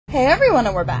Hey everyone,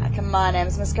 and we're back. My name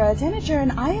is MissScarletTanager,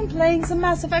 and I am playing some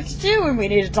Mass Effect 2, and we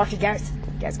need to talk to Garrus.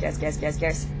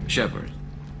 Garrus. Shepard,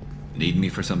 need me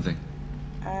for something?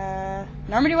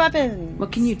 Normandy weapons.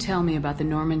 What can you tell me about the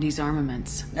Normandy's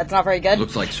armaments? That's not very good.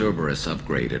 Looks like Cerberus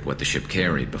upgraded what the ship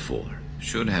carried before.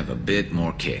 Should have a bit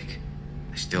more kick.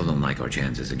 I still don't like our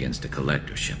chances against a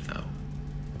collector ship, though.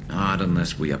 Not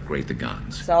unless we upgrade the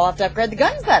guns. So I'll have to upgrade the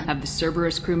guns then. Have the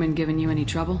Cerberus crewmen given you any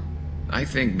trouble? I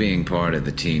think being part of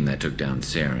the team that took down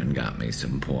Saren got me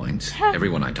some points.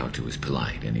 Everyone I talked to was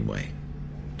polite, anyway.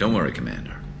 Don't worry,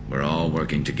 Commander. We're all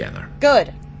working together.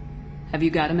 Good. Have you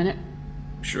got a minute?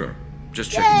 Sure.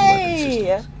 Just checking the weapon Yay!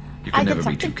 systems. You can never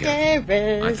be too careful.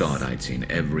 Garrus. I thought I'd seen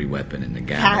every weapon in the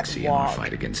galaxy in our Catwalk.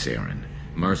 fight against Saren.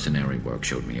 Mercenary work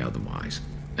showed me otherwise.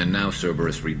 And now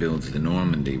Cerberus rebuilds the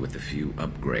Normandy with a few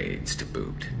upgrades to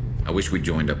boot. I wish we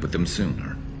joined up with them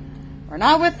sooner. We're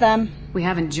not with them. We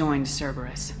haven't joined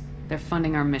Cerberus. They're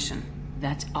funding our mission.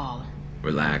 That's all.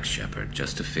 Relax, Shepard.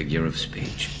 Just a figure of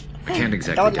speech. I can't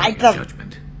exactly Don't doubt like your them.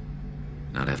 judgment.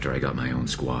 Not after I got my own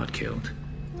squad killed.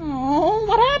 Oh,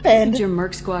 what What happened? did your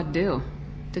Merc squad do?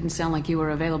 Didn't sound like you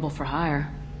were available for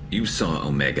hire. You saw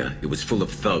Omega. It was full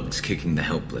of thugs kicking the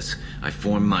helpless. I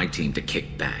formed my team to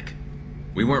kick back.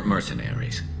 We weren't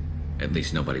mercenaries. At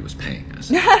least nobody was paying us.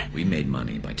 We made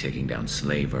money by taking down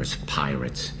slavers,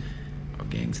 pirates, or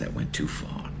gangs that went too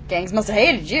far. Gangs must have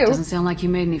hated you. Doesn't sound like you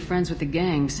made any friends with the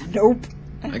gangs. Nope.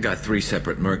 I got 3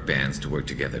 separate merc bands to work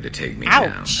together to take me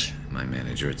Ouch. down. My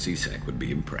manager at CSEC would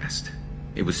be impressed.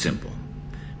 It was simple.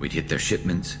 We'd hit their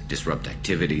shipments, disrupt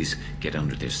activities, get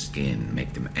under their skin,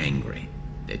 make them angry.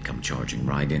 They'd come charging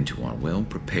right into our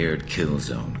well-prepared kill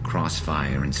zone,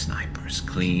 crossfire and snipers,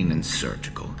 clean and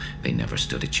surgical. They never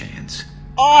stood a chance.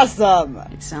 Awesome.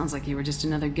 It sounds like you were just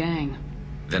another gang.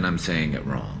 Then I'm saying it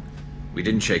wrong. We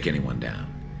didn't shake anyone down.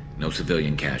 No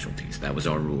civilian casualties, that was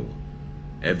our rule.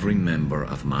 Every member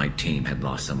of my team had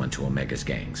lost someone to Omega's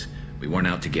gangs. We weren't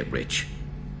out to get rich.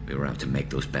 We were out to make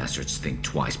those bastards think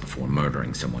twice before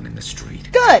murdering someone in the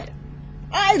street. Good.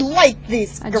 I like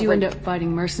these. How'd you end up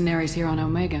fighting mercenaries here on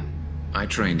Omega? I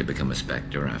trained to become a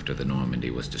Spectre after the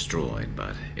Normandy was destroyed,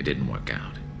 but it didn't work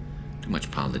out. Too much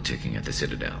politicking at the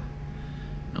Citadel.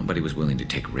 Nobody was willing to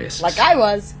take risks. Like I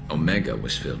was. Omega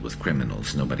was filled with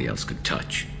criminals nobody else could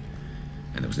touch.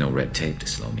 And there was no red tape to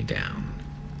slow me down.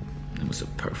 It was a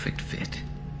perfect fit.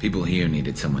 People here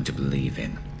needed someone to believe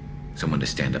in. Someone to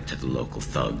stand up to the local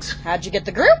thugs. How'd you get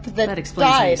the group That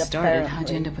explains how died, you started. apparently. How'd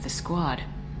you end up with a squad?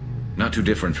 Not too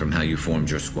different from how you formed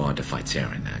your squad to fight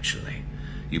Saren, actually.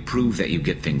 You prove that you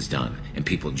get things done, and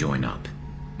people join up.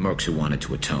 Mercs who wanted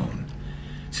to atone.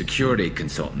 Security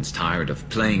consultants tired of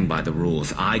playing by the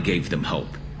rules. I gave them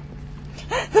hope.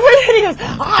 The way that he goes,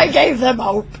 I gave them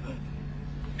hope.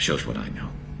 Shows what I know.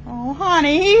 Oh,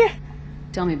 honey.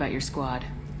 Tell me about your squad.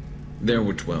 There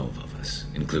were 12 of us,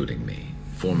 including me.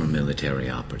 Former military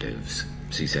operatives,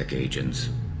 CSEC agents,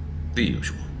 the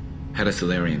usual. Had a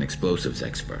Solarian explosives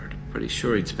expert. Pretty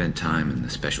sure he'd spent time in the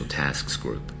Special Tasks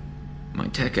group. My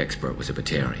tech expert was a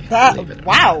Batarian, believe it or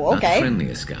wow, not. Not okay. the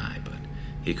friendliest guy, but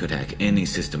he could hack any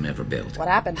system ever built. What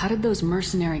happened? How did those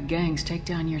mercenary gangs take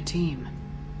down your team?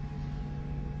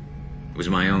 It was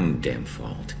my own damn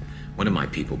fault. One of my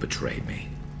people betrayed me.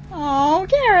 Oh, A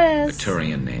Garrus.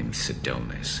 Turian named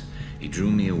Sidonis. He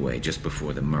drew me away just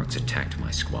before the mercs attacked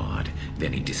my squad.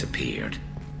 Then he disappeared.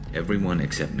 Everyone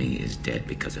except me is dead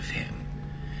because of him.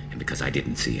 And because I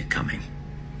didn't see it coming.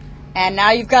 And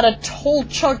now you've got a whole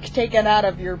chunk taken out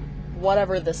of your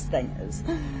whatever this thing is.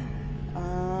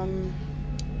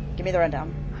 Give me the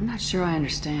rundown. I'm not sure I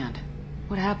understand.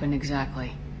 What happened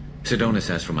exactly? Sidonis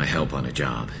asked for my help on a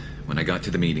job. When I got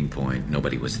to the meeting point,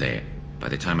 nobody was there. By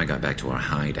the time I got back to our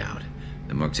hideout,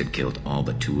 the mercs had killed all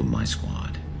but 2 of my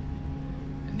squad.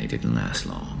 And they didn't last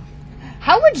long.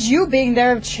 How would you being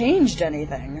there have changed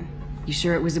anything? You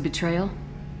sure it was a betrayal?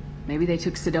 Maybe they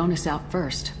took Sidonis out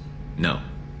first. No.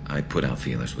 I put out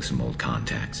feelers with some old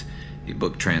contacts. He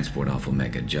booked transport off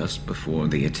Omega just before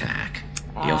the attack.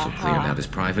 He also cleared out his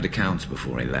private accounts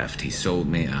before he left. He sold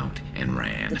me out and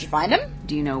ran. Did you find him?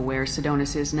 Do you know where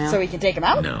Sidonis is now? So we can take him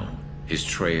out? No. His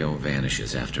trail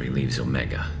vanishes after he leaves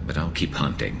Omega, but I'll keep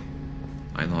hunting.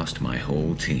 I lost my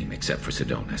whole team except for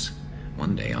Sidonis.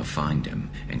 One day I'll find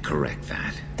him and correct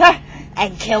that.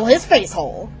 And kill his face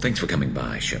hole. Thanks for coming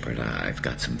by, Shepard. I've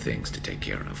got some things to take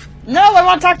care of. No, I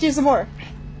want to talk to you some more.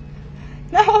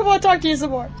 No, I want to talk to you some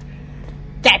more.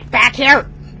 Get back here!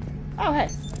 Oh, hey.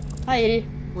 Hi, Edie.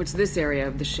 What's this area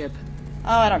of the ship? Oh,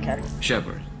 I don't care.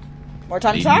 Shepard, More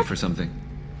time to need me talk? for something?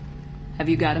 Have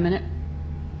you got a minute?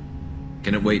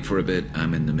 Can it wait for a bit?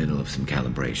 I'm in the middle of some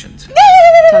calibrations.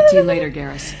 Talk to you later,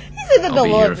 Garrus. He's in the I'll be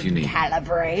middle here of if you need me.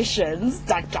 calibrations.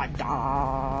 Da, da,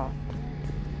 da.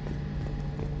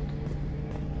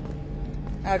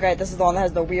 Oh great, this is the one that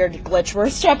has the weird glitch where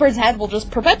Shepard's head will just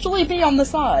perpetually be on the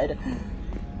side.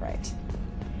 Right.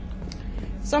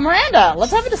 So Miranda,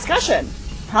 let's have a discussion.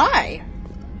 Hi.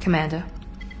 Commander,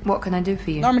 what can I do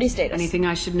for you? Normandy status. Anything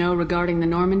I should know regarding the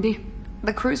Normandy?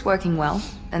 The crew's working well,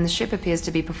 and the ship appears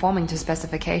to be performing to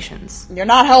specifications. You're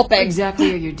not helping. What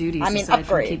exactly are your duties aside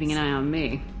from upgrades. keeping an eye on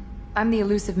me? I'm the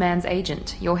elusive man's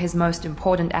agent. You're his most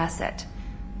important asset.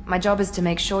 My job is to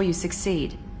make sure you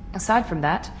succeed. Aside from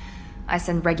that, I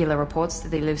send regular reports to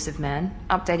the elusive man,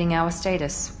 updating our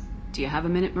status. Do you have a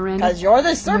minute, Miranda? Because you're the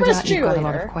No Cerberus doubt you've got a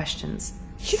lot cheerleader. of questions.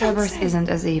 She don't Cerberus say. isn't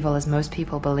as evil as most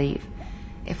people believe.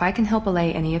 If I can help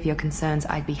allay any of your concerns,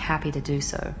 I'd be happy to do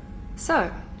so.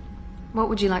 So, what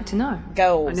would you like to know?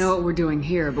 Goals. I know what we're doing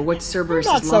here, but what's You're Cerberus'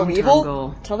 not so long-term evil.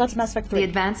 goal? Tell that to Mass Effect 3. The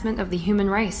advancement of the human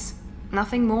race.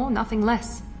 Nothing more, nothing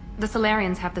less. The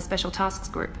Solarians have the Special Tasks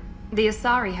Group. The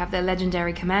Asari have their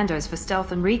legendary commandos for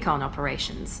stealth and recon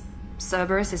operations.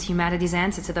 Cerberus is humanity's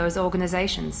answer to those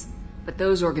organizations. But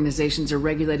those organizations are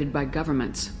regulated by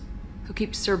governments. Who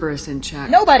keeps Cerberus in check?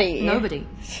 Nobody. Nobody.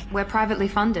 We're privately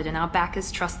funded and our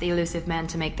backers trust the elusive man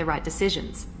to make the right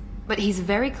decisions. But he's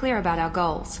very clear about our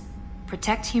goals.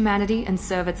 Protect humanity and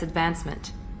serve its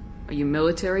advancement. Are you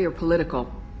military or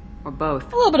political? Or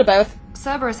both? A little bit of both.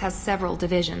 Cerberus has several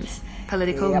divisions.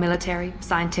 Political, Yep. military,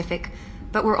 scientific,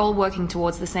 but we're all working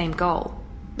towards the same goal.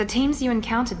 The teams you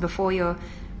encountered before your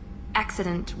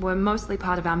accident were mostly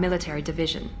part of our military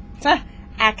division.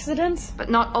 Accidents? But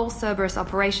not all Cerberus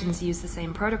operations use the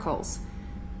same protocols.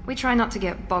 We try not to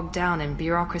get bogged down in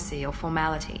bureaucracy or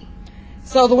formality.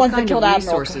 So the ones What that kind killed of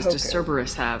Admiral resources does Kahoku.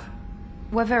 Cerberus have?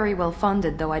 We're very well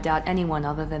funded, though I doubt anyone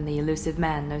other than the elusive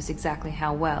man knows exactly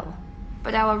how well.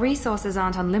 But our resources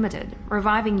aren't unlimited.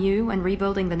 Reviving you and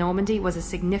rebuilding the Normandy was a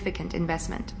significant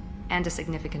investment, and a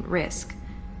significant risk.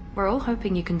 We're all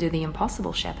hoping you can do the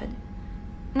impossible, Shepard.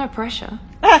 No pressure.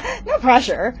 No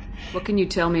pressure. What can you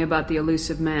tell me about the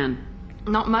elusive man?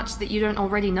 Not much that you don't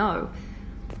already know.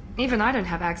 Even I don't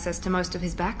have access to most of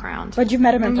his background. But you've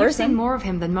met him in And you've person. seen more of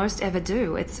him than most ever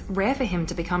do. It's rare for him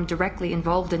to become directly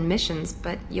involved in missions,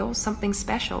 but you're something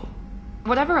special.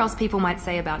 Whatever else people might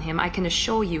say about him, I can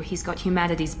assure you he's got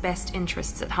humanity's best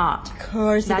interests at heart. Of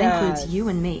course That he does. includes you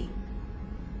and me.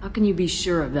 How can you be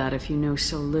sure of that if you know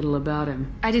so little about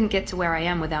him? I didn't get to where I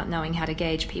am without knowing how to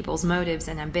gauge people's motives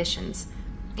and ambitions,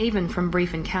 even from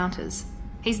brief encounters.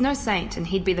 He's no saint, and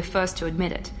he'd be the first to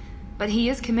admit it. But he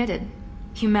is committed.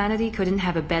 Humanity couldn't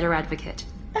have a better advocate.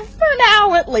 For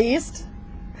now, at least.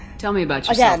 Tell me about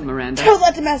yourself, Again, Miranda. tell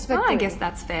that to Mass Effect Well, I 3. guess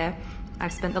that's fair.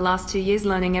 I've spent the last 2 years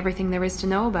learning everything there is to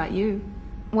know about you.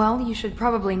 Well, you should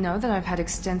probably know that I've had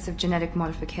extensive genetic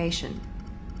modification.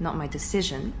 Not my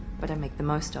decision, but I make the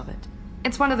most of it.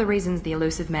 It's one of the reasons the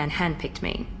elusive man handpicked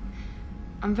me.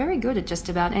 I'm very good at just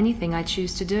about anything I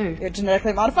choose to do. You're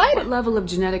genetically modified? What level of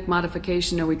genetic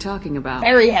modification are we talking about?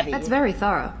 Very heavy. That's very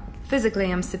thorough.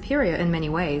 Physically, I'm superior in many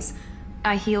ways.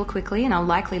 I heal quickly, and I'll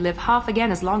likely live half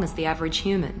again as long as the average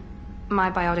human.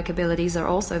 My biotic abilities are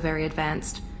also very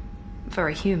advanced. For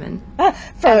a human. For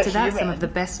Add a to that some human. of the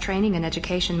best training and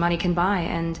education money can buy,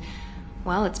 and,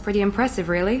 well, it's pretty impressive,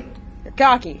 really. You're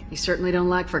cocky. You certainly don't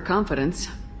lack for confidence.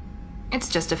 It's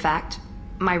just a fact.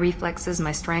 My reflexes,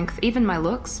 my strength, even my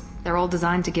looks, they're all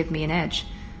designed to give me an edge.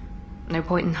 No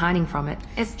point in hiding from it.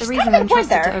 It's the She's reason got a I'm good point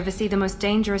trusted to there. oversee the most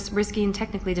dangerous, risky, and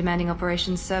technically demanding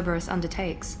operations Cerberus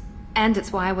undertakes. And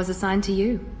it's why I was assigned to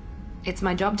you. It's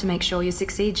my job to make sure you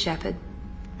succeed, Shepard.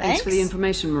 Thanks for the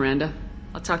information, Miranda.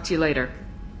 I'll talk to you later.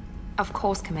 Of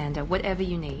course, Commander, whatever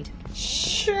you need.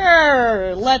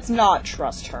 Sure, let's not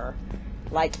trust her.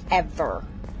 Like, ever.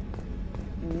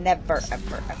 Never,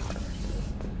 ever, ever.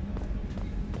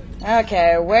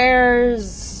 Okay,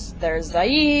 there's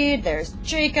Zaid, there's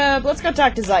Jacob. Let's go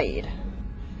talk to Zaid.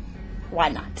 Why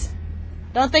not?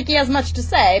 Don't think he has much to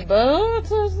say, but let's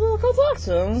go talk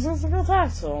to him. Let's go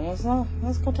talk to him.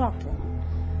 Let's go talk to him.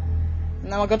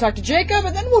 And then we'll go talk to Jacob,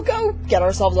 and then we'll go get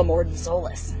ourselves a Morden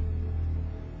Solus.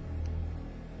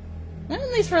 And at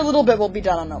least for a little bit, we'll be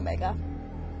done on Omega.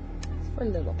 For a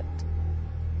little bit.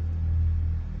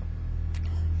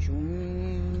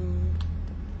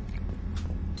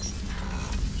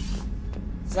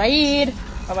 Zaid!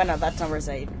 Oh, wait, no, that's not where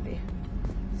Zaid would be.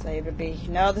 Zaid would be...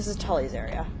 No, this is Tully's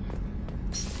area.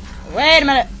 Wait a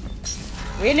minute!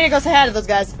 We need to go say hi to those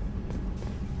guys.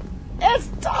 It's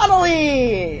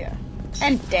Donnelly!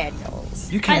 And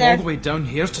Daniels. You Hi came there. all the way down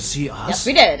here to see us? Yes,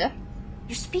 we did.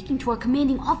 You're speaking to our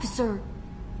commanding officer.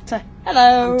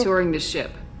 Hello. I'm touring the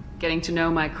ship, getting to know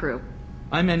my crew.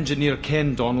 I'm Engineer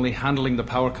Ken Donnelly, handling the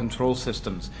power control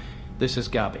systems. This is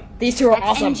Gabby. These two are That's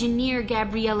awesome. Engineer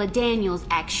Gabriella Daniels,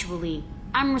 actually.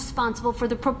 I'm responsible for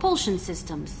the propulsion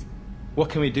systems. What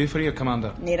can we do for you,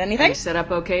 Commander? Need anything? You set up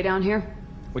okay down here?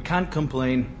 We can't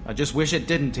complain. I just wish it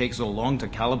didn't take so long to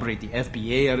calibrate the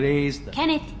FBA arrays.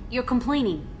 Kenneth, you're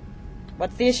complaining.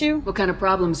 What's the issue? What kind of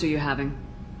problems are you having?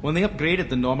 When they upgraded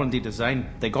the Normandy design,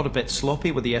 they got a bit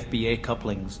sloppy with the FBA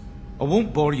couplings. I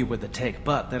won't bore you with the tech,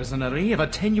 but there is an array of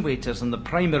attenuators in the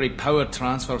primary power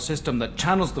transfer system that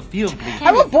channels the field bleed.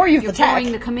 I won't bore you with You're the tech.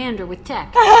 boring the commander with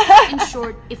tech. In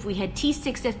short, if we had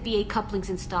T6 FBA couplings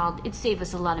installed, it'd save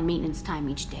us a lot of maintenance time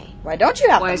each day. Why don't you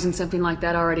have Why them? isn't something like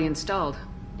that already installed?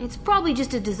 It's probably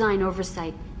just a design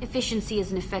oversight. Efficiency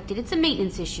isn't affected. It's a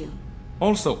maintenance issue.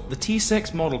 Also, the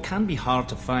T6 model can be hard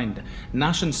to find.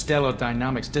 Nash and Stellar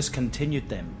Dynamics discontinued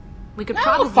them. We could I'll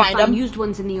probably find find 'em. used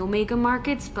ones in the Omega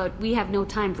markets, but we have no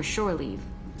time for shore leave.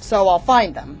 So I'll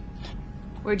find them.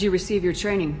 Where'd you receive your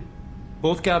training?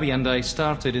 Both Gabby and I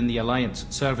started in the Alliance,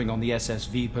 serving on the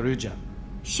SSV Perugia.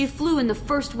 She flew in the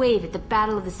first wave at the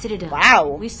Battle of the Citadel.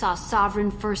 Wow. We saw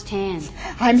Sovereign firsthand.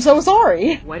 I'm so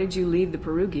sorry. Why did you leave the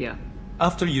Perugia?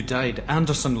 After you died,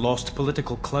 Anderson lost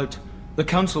political clout. The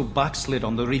Council backslid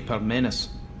on the Reaper menace,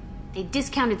 They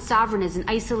discounted Sovereign as an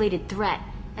isolated threat,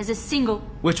 as a single...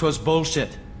 which was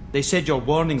bullshit. They said your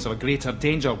warnings of a greater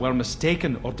danger were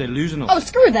mistaken or delusional. Oh,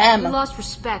 screw them. We lost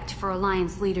respect for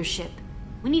Alliance leadership.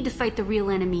 We need to fight the real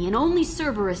enemy, and only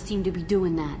Cerberus seem to be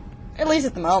doing that. At least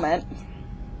at the moment.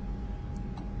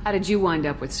 How did you wind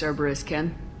up with Cerberus,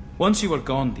 Ken? Once you were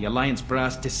gone, the Alliance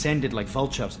brass descended like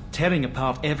vultures, tearing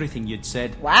apart everything you'd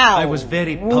said. Wow. I was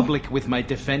very public with my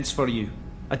defense for you.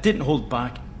 I didn't hold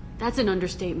back. That's an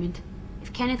understatement.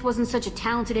 If Kenneth wasn't such a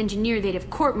talented engineer, they'd have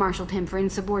court-martialed him for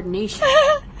insubordination.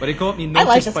 But it got me I like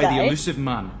noticed this by guy. the elusive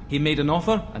man. He made an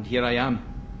offer, and here I am.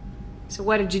 So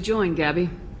why did you join, Gabby?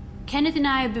 Kenneth and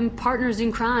I have been partners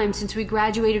in crime since we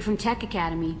graduated from Tech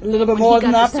Academy. A little bit When more he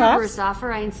than got that, the Cerberus perhaps?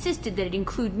 offer, I insisted that it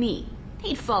include me.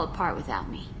 They'd fall apart without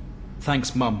me.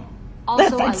 Thanks, Mum.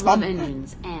 Also, Thanks, I love Mom.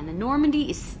 engines, and the Normandy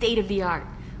is state-of-the-art.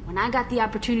 When I got the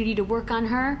opportunity to work on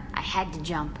her, I had to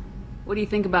jump. What do you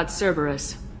think about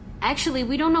Cerberus? Actually,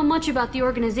 we don't know much about the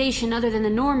organization other than the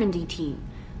Normandy team.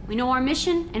 We know our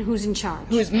mission and who's in charge.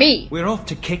 Who's me? We're off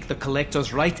to kick the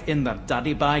collectors right in their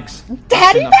daddy bags.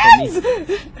 Daddy That's enough for me.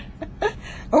 bags!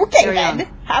 Okay Carry then. on.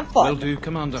 Have fun. Will do,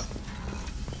 Commander.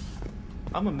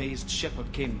 I'm amazed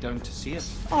Shepard came down to see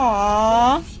us.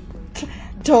 Aww.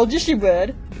 Told you she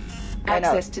would. I know.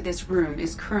 Access to this room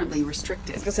is currently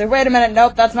restricted. I was gonna say, wait a minute,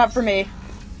 nope, that's not for me.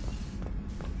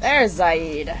 There's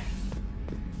Zaid.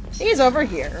 He's over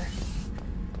here.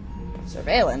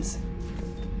 Surveillance.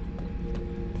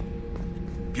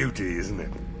 Beauty, isn't it?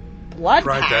 Blood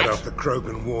Pried that pack. off the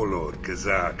Krogan warlord,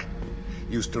 Kazak.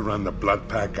 Used to run the blood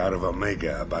pack out of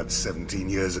Omega about 17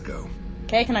 years ago.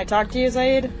 Okay, can I talk to you,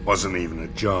 Zaid? Wasn't even a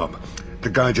job. The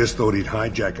guy just thought he'd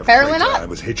hijack a Apparently freighter not. I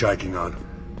was hitchhiking on.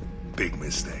 Big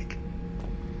mistake.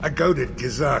 I goaded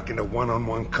Kazak into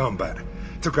one-on-one combat.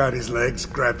 Took out his legs,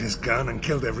 grabbed his gun, and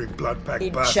killed every blood pack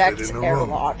bastard Eject in the room.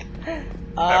 airlock. That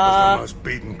was the most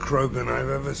beaten Krogan I've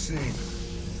ever seen.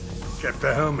 Kept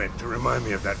a helmet to remind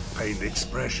me of that pained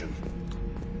expression.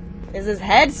 Is his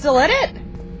head still in it?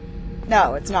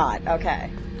 No, it's not. Okay.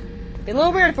 Be a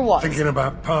little weird if it was. Thinking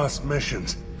about past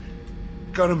missions.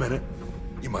 Got a minute?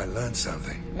 You might learn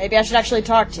something. Maybe I should actually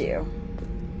talk to you.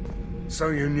 So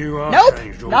you knew Nope,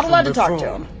 Archangel not from allowed to talk to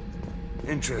before. him.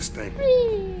 Interesting.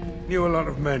 Knew a lot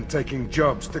of men taking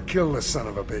jobs to kill the son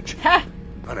of a bitch. Ha!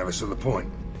 I never saw the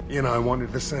point. You and I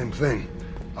wanted the same thing.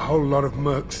 A whole lot of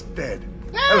mercs dead.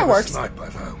 Yeah, Hell it of a works. sniper,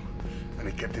 though.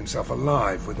 And he kept himself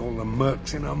alive with all the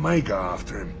mercs in Omega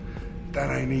after him. That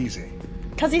ain't easy.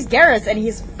 Because he's Garrus and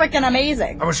he's freaking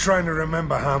amazing. I was trying to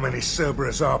remember how many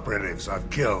Cerberus operatives I've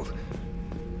killed.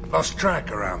 Lost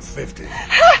track around 50.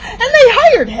 Ha! And they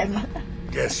hired him!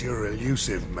 Guess your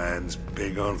elusive man's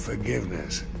big on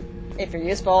forgiveness. If you're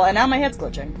useful, and now my head's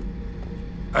glitching.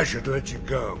 I should let you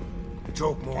go.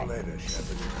 Talk more later,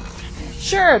 Shepard.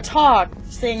 Sure, talk,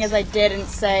 seeing as I didn't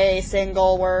say a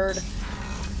single word.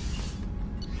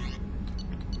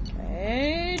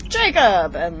 Okay,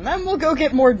 Jacob, and then we'll go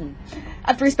get Morden.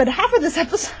 After we spend half of this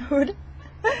episode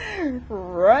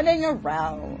running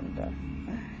around.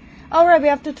 Alright, we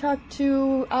have to talk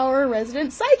to our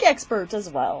resident psych expert as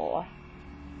well.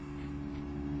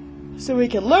 So we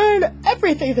can learn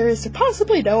everything there is to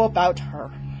possibly know about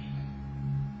her.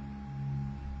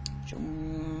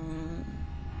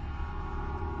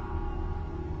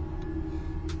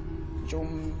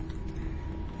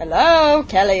 Hello,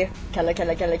 Kelly.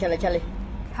 Kelly.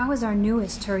 How is our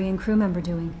newest Turian crew member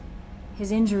doing?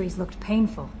 His injuries looked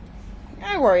painful.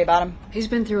 I worry about him. He's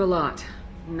been through a lot,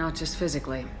 not just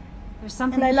physically. There's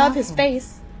something And I love about his him.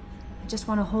 face. I just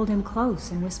want to hold him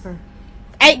close and whisper,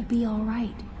 Hey! "It'll be all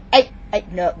right." Hey!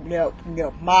 No.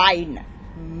 Mine.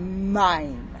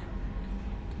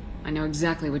 I know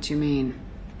exactly what you mean.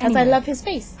 Because I Anyway, love his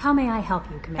face. How may I help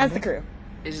you, Commander? As the crew.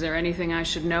 Is there anything I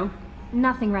should know?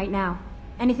 Nothing right now.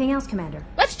 Anything else, Commander?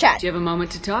 Let's chat. Do you have a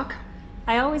moment to talk?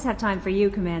 I always have time for you,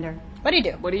 Commander. What do you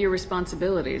do? What are your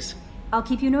responsibilities? I'll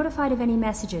keep you notified of any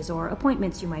messages or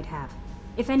appointments you might have.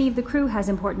 If any of the crew has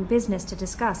important business to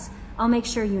discuss, I'll make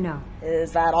sure you know.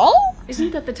 Is that all?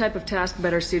 Isn't that the type of task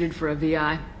better suited for a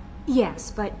VI?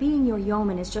 Yes, but being your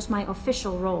yeoman is just my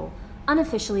official role.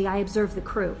 Unofficially, I observe the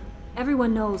crew.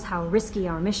 Everyone knows how risky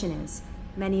our mission is.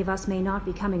 Many of us may not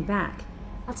be coming back.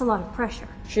 That's a lot of pressure.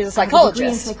 She's a I have a degree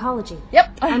in psychologist. psychology.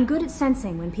 Yep. I'm good at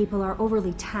sensing when people are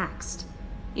overly taxed.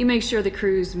 You make sure the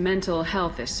crew's mental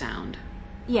health is sound.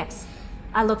 Yes,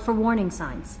 I look for warning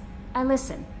signs. I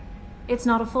listen. It's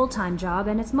not a full-time job,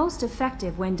 and it's most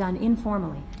effective when done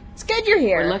informally. It's good you're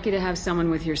here. We're lucky to have someone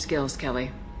with your skills,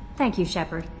 Kelly. Thank you,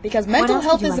 Shepard. Because What mental else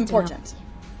health would you is like to know? important.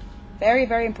 Very,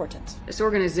 very important. This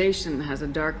organization has a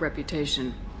dark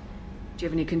reputation. Do you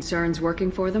have any concerns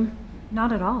working for them?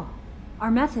 Not at all. Our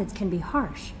methods can be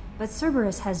harsh, but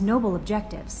Cerberus has noble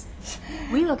objectives.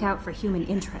 We look out for human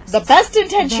interests. The best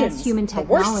intentions. Advance human The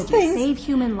worst technology, things. save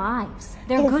human lives.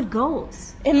 They're good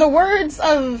goals. In the words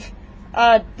of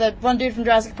the one dude from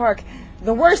Jurassic Park,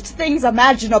 the worst things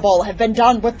imaginable have been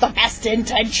done with the best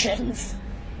intentions.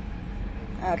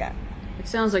 Okay. It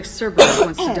sounds like Cerberus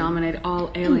wants to dominate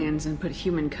all aliens and put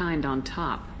humankind on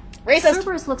top. Racist.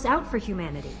 Cerberus looks out for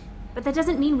humanity, but that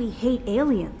doesn't mean we hate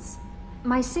aliens.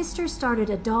 My sister started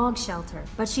a dog shelter,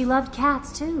 but she loved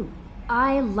cats too.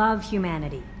 I love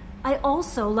humanity. I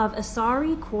also love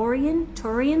Asari, Quarian,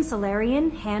 Turian,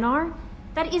 Solarian, Hanar.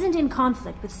 That isn't in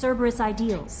conflict with Cerberus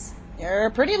ideals.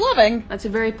 You're pretty loving. That's a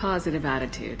very positive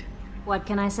attitude. What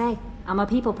can I say? I'm a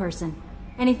people person.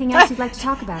 Anything else you'd like to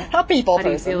talk about? A people How do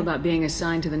you person. feel about being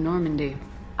assigned to the Normandy?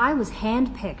 I was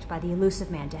handpicked by the Elusive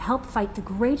Man to help fight the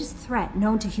greatest threat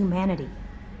known to humanity.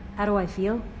 How do I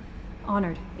feel?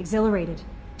 Honored, exhilarated,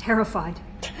 terrified.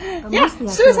 But Yeah, mostly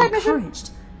I suicide feel mission. encouraged.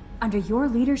 Under your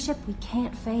leadership, we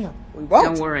can't fail. We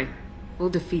won't. Don't worry. We'll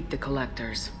defeat the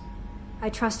Collectors. I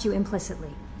trust you implicitly.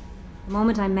 The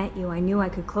moment I met you, I knew I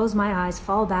could close my eyes,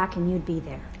 fall back, and you'd be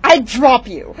there. I'd drop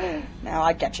you. Now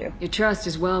I get you. Your trust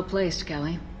is well placed,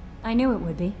 Kelly. I knew it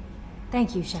would be.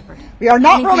 Thank you, Shepard. We are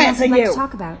not Anything else romancing you'd like you. to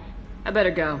talk about? I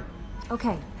better go.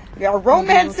 Okay. We are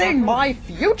romancing my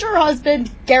future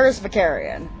husband, Garrus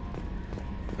Vicarian.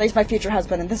 At least my future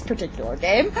husband in this particular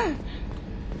game.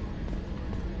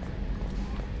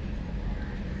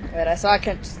 Wait, I saw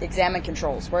examine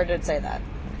controls. Where did it say that?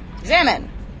 Examine!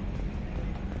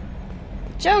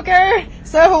 Joker!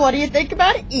 So, what do you think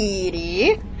about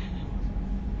Edie?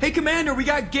 Hey, Commander, we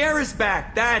got Garrus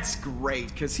back. That's great,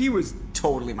 because he was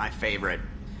totally my favorite.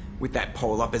 With that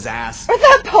pole up his ass. With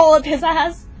that pole up his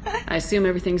ass? I assume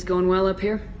everything's going well up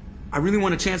here? I really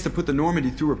want a chance to put the Normandy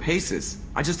through her paces.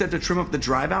 I just have to trim up the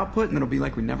drive output, and it'll be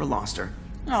like we never lost her.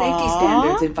 Safety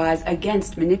standards advise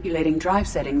against manipulating drive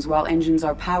settings while engines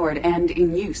are powered and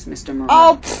in use, Mr. Moreau.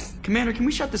 Oh, pfft. Commander, can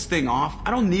we shut this thing off?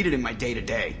 I don't need it in my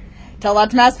day-to-day. Tell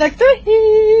that to Mass Effect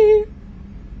 3!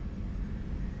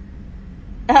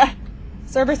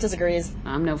 Cerberus disagrees.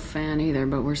 I'm no fan either,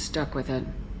 but we're stuck with it.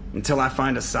 Until I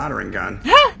find a soldering gun.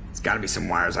 There's gotta be some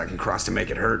wires I can cross to make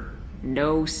it hurt.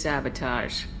 No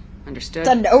sabotage. Understood? It's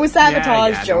a no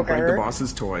sabotage, yeah, Joker. Don't break the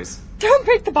boss's toys. Don't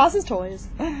break the boss's toys.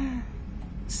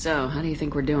 So, how do you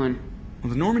think we're doing? Well,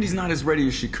 the Normandy's not as ready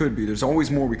as she could be. There's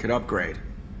always more we could upgrade.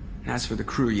 And as for the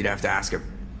crew, you'd have to ask a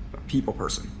people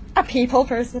person. A people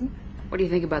person. What do you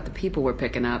think about the people we're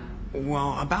picking up?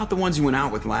 Well, about the ones you went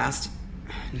out with last.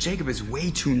 Jacob is way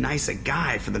too nice a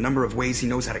guy for the number of ways he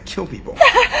knows how to kill people.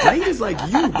 Zaid is like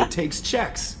you, but takes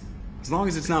checks. As long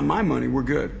as it's not my money, we're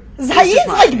good. Zaid's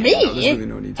like me. There's really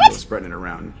no need to go spreading it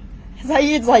around.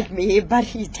 Zaid's like me, but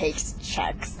he takes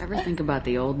checks. Ever think about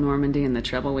the old Normandy and the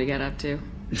trouble we got up to?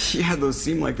 Yeah, those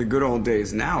seem like the good old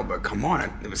days now, but come on,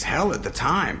 it was hell at the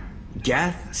time.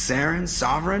 Geth, Saren,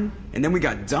 Sovereign, and then we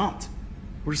got dumped.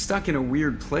 We're stuck in a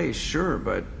weird place, sure,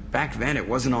 but back then it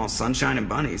wasn't all sunshine and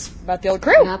bunnies. About the old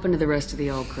crew. What happened to the rest of the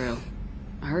old crew?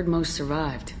 I heard most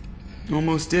survived.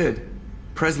 Almost did.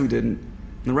 Presley didn't.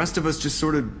 The rest of us just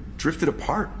sort of drifted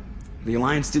apart. The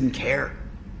Alliance didn't care.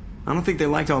 I don't think they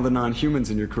liked all the non-humans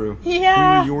in your crew.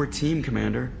 Yeah. We were your team,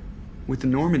 Commander. With the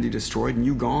Normandy destroyed and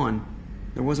you gone,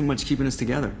 there wasn't much keeping us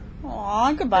together.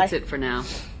 Aw, goodbye. That's it for now.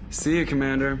 See you,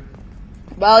 Commander.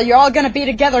 Well, you're all gonna be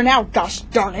together now, gosh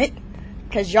darn it.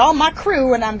 Because y'all my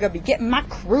crew, and I'm going to be getting my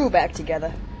crew back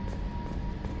together.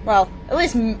 Well, at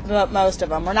least most of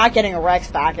them. We're not getting a Rex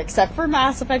back, except for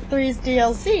Mass Effect 3's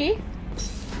DLC.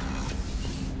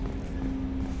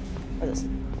 What is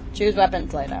this? Choose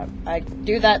weapons laid out. I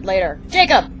do that later.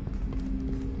 Jacob!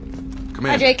 Commander,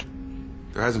 Hi, Jake.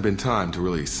 there hasn't been time to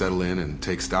really settle in and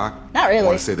take stock. Not really. I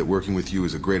want to say that working with you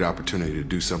is a great opportunity to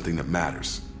do something that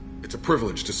matters. It's a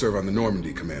privilege to serve on the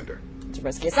Normandy, Commander. It's a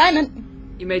risky assignment.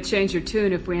 You may change your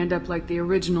tune if we end up like the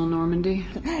original Normandy.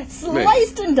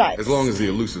 Sliced and diced. As long as the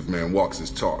elusive man walks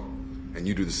his talk, and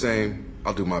you do the same,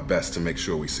 I'll do my best to make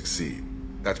sure we succeed.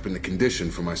 That's been the condition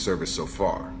for my service so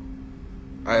far.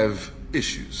 I have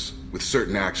issues with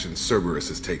certain actions Cerberus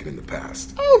has taken in the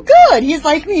past. Oh, good! He's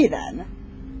like me, then.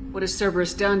 What has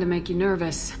Cerberus done to make you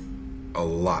nervous? A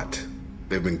lot.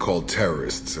 They've been called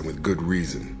terrorists, and with good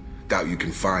reason. Doubt you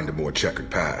can find a more checkered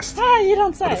past. Ah, you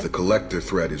don't say. But if the Collector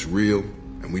threat is real,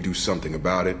 and we do something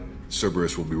about it,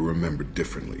 Cerberus will be remembered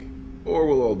differently. Or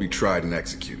we'll all be tried and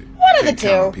executed. One of the Can't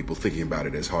count on two. people thinking about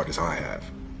it as hard as I have.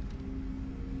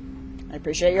 I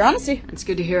appreciate your honesty. It's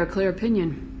good to hear a clear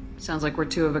opinion. Sounds like we're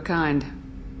two of a kind.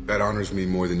 That honors me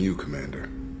more than you, Commander.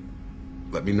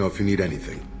 Let me know if you need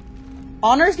anything.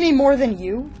 Honors me more than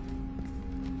you?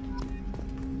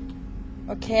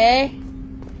 Okay.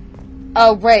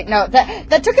 Oh, wait, no.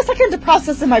 That took a second to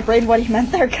process in my brain what he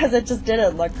meant there, because it just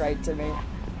didn't look right to me.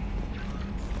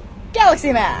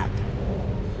 Galaxy map!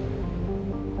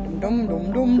 Dum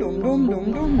dum dum dum dum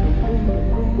dum dum dum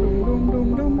dum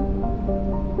dum dum.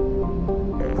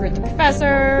 Recruit the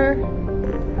professor.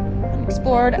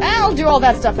 Explored. I'll do all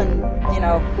that stuff and, you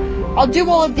know, I'll do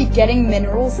all of the getting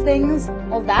minerals things,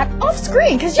 all that off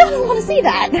screen, because y'all don't want to see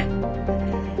that.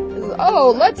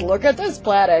 Oh, let's look at this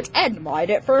planet and mine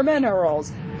it for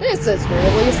minerals. This is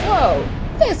really slow.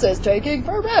 This is taking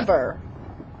forever.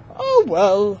 Oh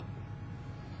well.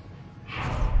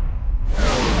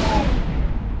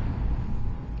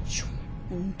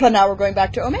 But now we're going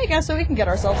back to Omega so we can get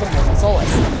ourselves a Mortal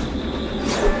Solus.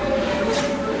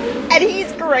 And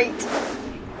he's great.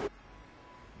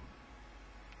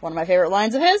 One of my favorite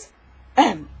lines of his?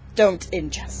 Don't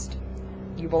ingest.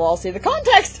 You will all see the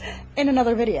context in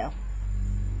another video.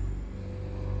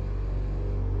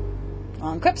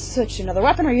 On equip, switch to another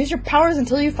weapon or use your powers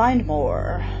until you find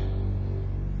more.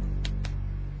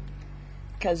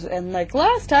 Because, and like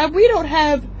last time, we don't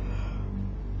have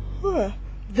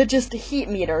the just heat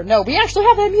meter. No, we actually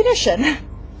have ammunition.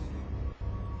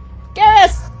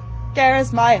 Garrus!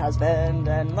 Garrus, my husband,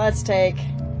 and let's take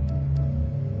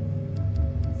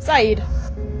Zaid.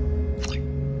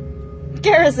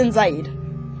 Garrus and Zaid.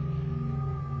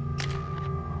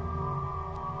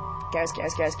 Garrus.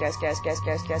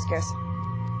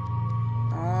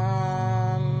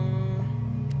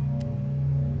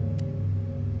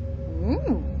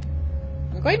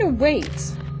 I'm going to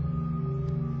wait.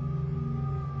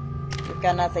 You've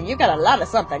got nothing. You've got a lot of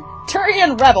something.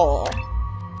 Turian Rebel!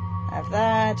 Have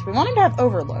that. We want him to have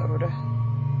Overload.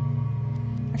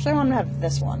 Actually, I want him to have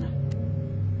this one.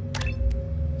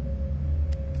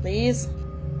 Please?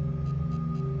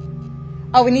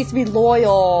 Oh, he needs to be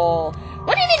loyal.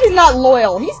 What do you mean he's not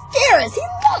loyal? He's Garrus! He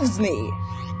loves me!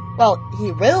 Well,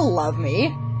 he will love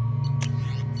me.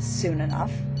 Soon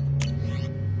enough.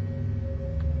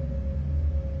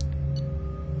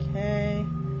 Okay.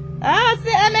 Ah, it's the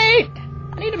M8!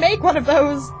 I need to make one of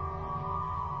those.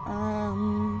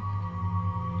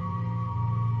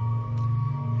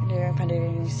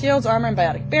 Shields, armor, and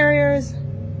biotic barriers.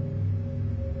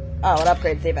 Oh, it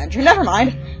upgrades the Avenger. Never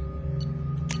mind.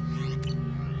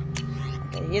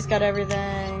 Okay, he's got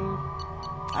everything.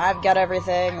 I've got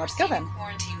everything. Let's go then.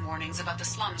 Quarantine warnings about the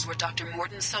slums where Dr.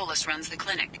 Morton Solus runs the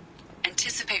clinic.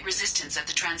 Anticipate resistance at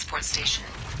the transport station.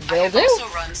 I have also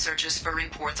run searches for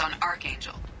reports on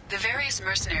Archangel. The various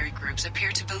mercenary groups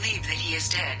appear to believe that he is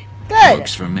dead. Good.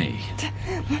 Works for me.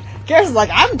 Garrus is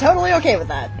like, I'm totally okay with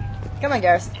that. Come on,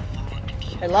 Garrus.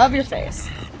 I love your face.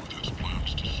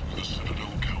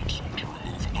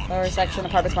 Lower section,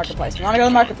 apartments, marketplace. We want to go to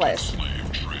the marketplace.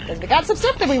 Because we got some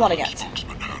stuff that we want to get.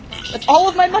 It's all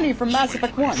of my money from Mass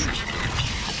Effect 1.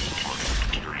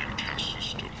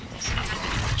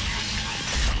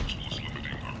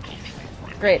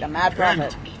 Great, a mad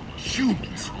prophet.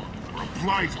 Humans are a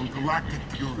blight on galactic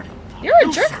purity. You're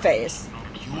a jerk face.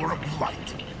 You are a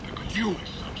blight. You.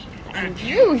 And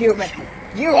you, human.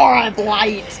 You are a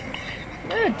blight.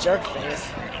 You're a jerk face.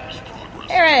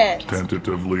 Hear it.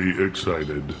 Tentatively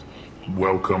excited.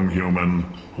 Welcome, human.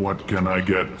 What can I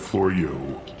get for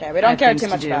you? Okay, we don't care too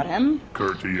much about him.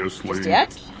 Courteously. Just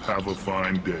yet. Have a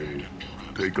fine day.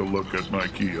 Take a look at my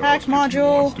kiosk Hack if you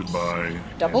module. want to buy.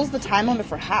 Doubles the time limit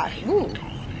for hack. Ooh.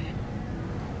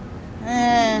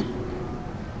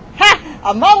 Ha!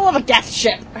 A model of a death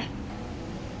ship!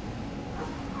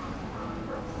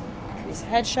 Increase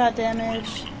headshot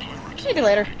damage. Maybe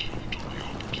later.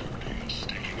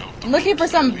 I'm looking for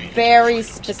some very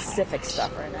specific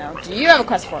stuff right now. Do you have a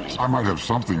quest for me? I might have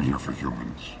something here for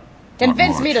humans.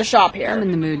 Convince me to shop here. I'm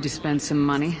in the mood to spend some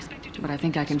money, but I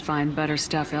think I can find better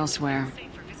stuff elsewhere.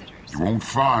 You won't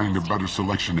find a better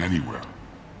selection anywhere.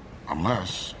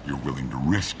 Unless you're willing to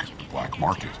risk the black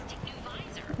market.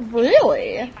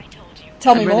 Really?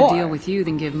 Tell me I'd more. rather deal with you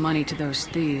than give money to those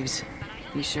thieves.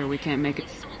 You sure we can't make it?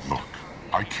 Look,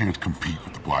 I can't compete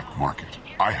with the black market.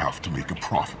 I have to make a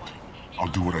profit. I'll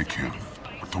do what I can,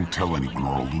 but don't tell anyone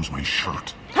or I'll lose my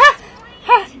shirt.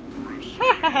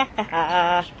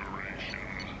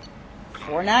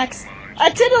 Fornax? A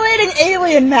titillating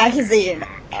alien magazine!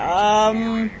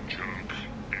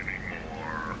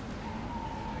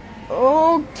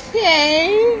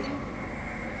 Okay.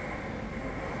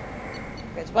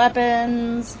 There's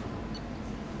weapons.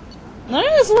 None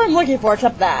of this is what I'm looking for,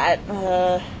 except that.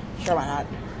 Sure, why not?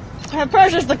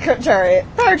 Purchase the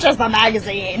purchase the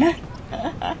magazine!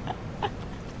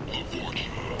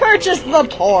 Purchase the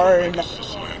porn!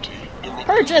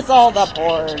 Purchase all the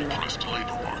porn!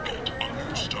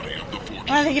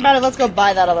 When I think about it, let's go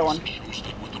buy that other one.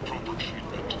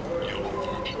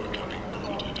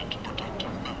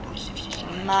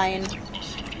 Mine.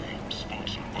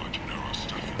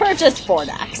 Purchase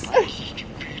Fornax.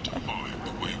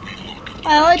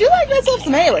 Well, I do like myself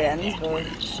some aliens, but...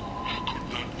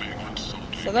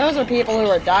 So those are people who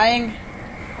are dying.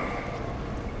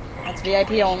 That's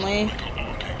VIP only.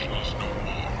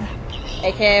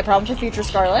 AKA problem for future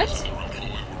Scarlet.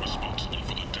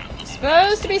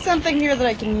 Supposed to be something here that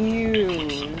I can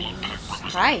use.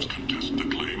 Hi.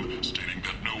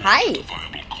 Hi.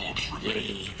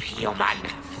 Leave, human.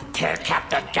 Tell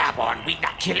Captain Gavon we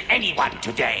not kill anyone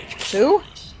today. Who?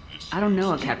 I don't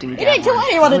know a Captain Gavon. He didn't kill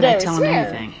anyone Why would today, I tell him swear.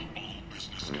 anything?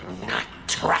 Not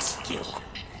trust you.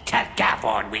 Tell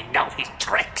Gavon we know his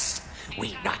tricks.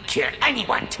 We not kill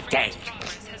anyone today.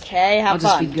 Okay, have I'll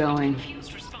just fun. be going.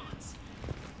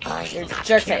 You're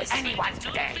jerk face. Anyone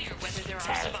today.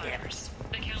 Tell him.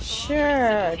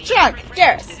 Sure. Junk!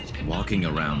 Garrus! Walking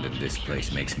around in this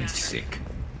place makes me sick.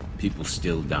 People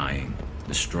still dying.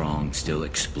 The strong still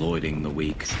exploiting the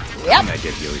weak. Yep. I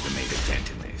did you even made a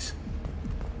dent in this.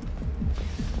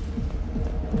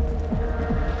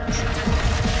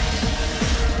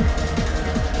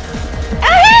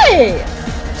 Hey!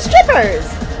 Strippers!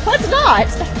 Let's not!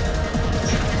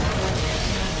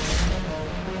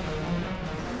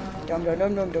 Dum dum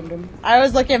dum dum dum dum. I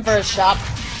was looking for a shop.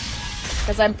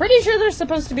 Because I'm pretty sure there's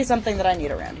supposed to be something that I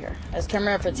need around here. I just can't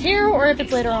remember if it's here or if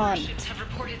it's later on. Have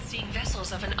reported seeing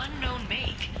vessels of an unknown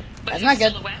make, but That's not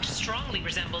good. silhouette strongly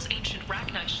resembles ancient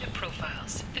Ragnar ship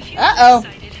profiles. The few Uh-oh.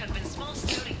 sighted have been small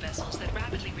scouting vessels that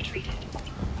rapidly retreated.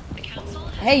 The council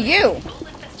has Hey, you! full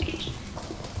investigation.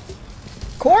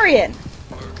 Corian!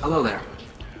 Hello there.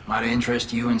 Might I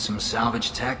interest you in some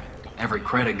salvage tech? Every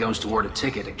credit goes toward a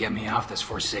ticket to get me off this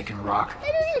forsaken rock.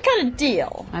 What kind of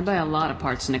deal? I buy a lot of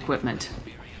parts and equipment.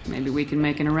 Maybe we can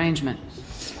make an arrangement.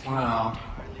 Well,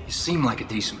 you seem like a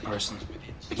decent person,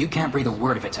 but you can't breathe a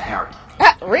word of it to Harry.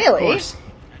 Really? Of course.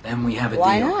 Then we have a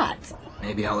Why deal. not?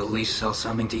 Maybe I'll at least sell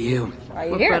something to you. Are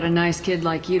you What here? brought a nice kid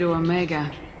like you to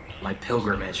Omega? My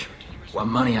pilgrimage. What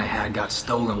money I had got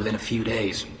stolen within a few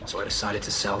days, so I decided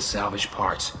to sell salvaged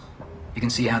parts. You can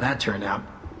see how that turned out.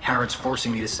 Harrod's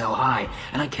forcing me to sell high,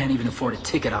 and I can't even afford a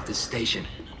ticket off this station.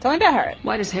 Tell me about Harrod.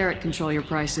 Why does Harrod control your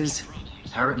prices?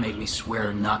 Harrod made me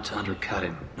swear not to undercut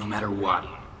him, no matter what.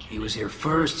 He was here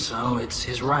first, so it's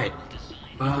his right.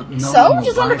 But no So? one will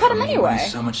Just buy undercut from him me when anyway.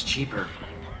 he's so much cheaper.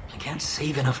 I can't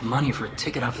save enough money for a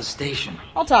ticket off the station.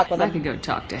 I'll talk with I him. could go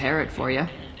talk to Harrod for you.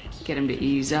 Get him to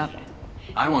ease up.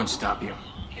 I won't stop you.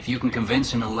 If you can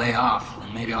convince him to lay off,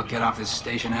 then maybe I'll get off this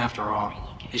station after all.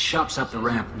 His shop's up the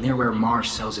ramp, near where Marsh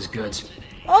sells his goods.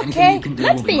 Anything Okay, you can do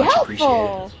let's will be be much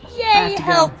helpful. appreciated. Yay, I have to go.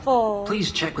 helpful.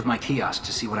 Please check with my kiosk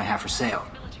to see what I have for sale.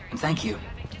 And thank you.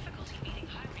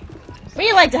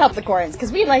 We like to help the Corians,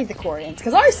 because we like the Corians,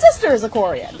 because our sister is a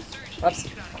Corian. Whoops.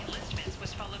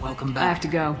 Welcome back. I have to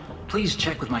go. Please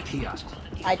check with my kiosk.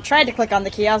 I tried to click on the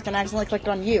kiosk and accidentally clicked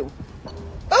on you.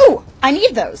 Ooh! I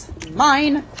need those.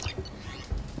 Mine.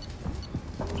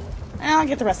 I'll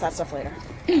get the rest of that stuff later.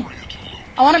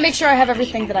 I want to make sure I have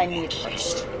everything that I need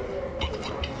first.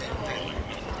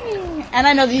 And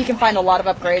I know that you can find a lot of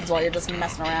upgrades while you're just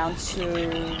messing around to...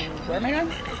 Where am I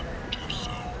going?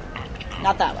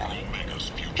 Not that way.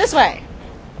 This way!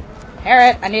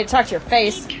 Harriet, I need to talk to your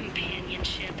face.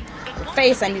 Your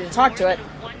face, I need to talk to it.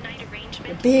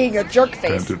 You're being a jerk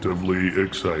face. Tentatively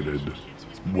excited.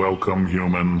 Welcome,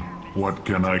 human. What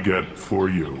can I get for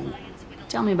you?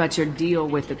 Tell me about your deal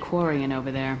with the Quarian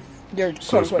over there. Your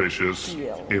suspicious.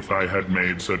 If I had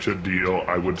made such a deal,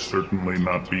 I would certainly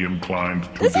not be inclined to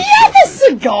Does discuss he have a it.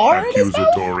 cigar in his mouth?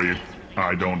 Accusatory.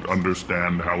 I don't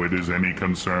understand how it is any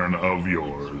concern of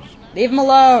yours. Leave him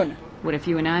alone. What if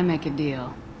you and I make a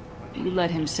deal? You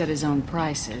let him set his own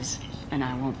prices, and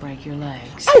I won't break your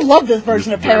legs. I love this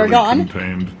version of Paragon.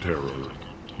 Contained terror.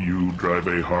 You drive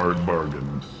a hard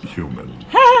bargain, human.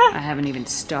 I haven't even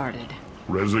started.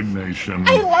 Resignation.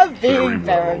 I love Very being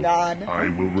well. Paragon. I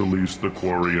will release the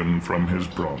Quarian from his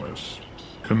promise.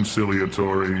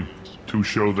 Conciliatory. To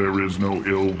show there is no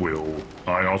ill will,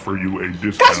 I offer you a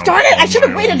discount. Gosh darn it! I should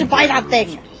have on my waited to own buy that wares.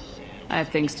 thing. I have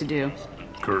things to do.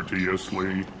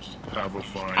 Courteously, have a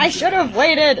fine I should have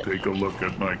waited. Take a look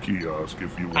at my kiosk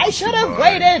if you want I should to have buy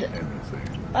waited.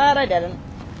 anything. But I didn't.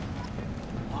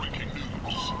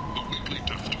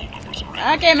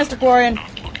 Okay, Mr. Quarian.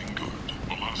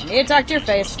 I need to talk to your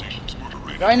face.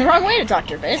 Going the wrong way to talk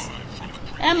to your face.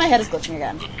 And my head is glitching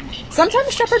again.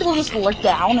 Sometimes Shepard will just look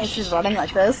down as she's running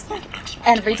like this.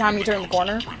 And every time you turn the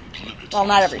corner. Well,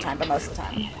 not every time, but most of the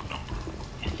time.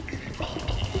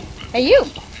 Hey, you!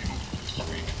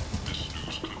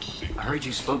 I heard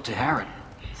you spoke to Harriet.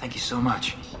 Thank you so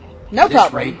much. No At this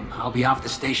problem. rate, I'll be off the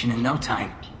station in no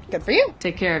time. Good for you.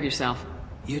 Take care of yourself.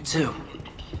 You too.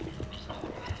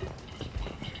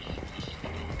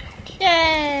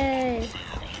 Yay!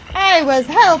 I was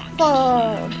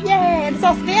helpful! Yay! And it's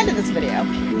also the end of this video.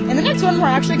 In the next one, we're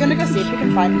actually going to go see if we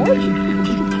can find more.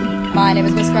 My name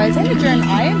is MissScarletTanager, and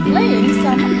I am playing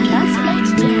some Mass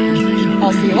Effect 2.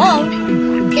 I'll see you all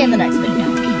in the next video.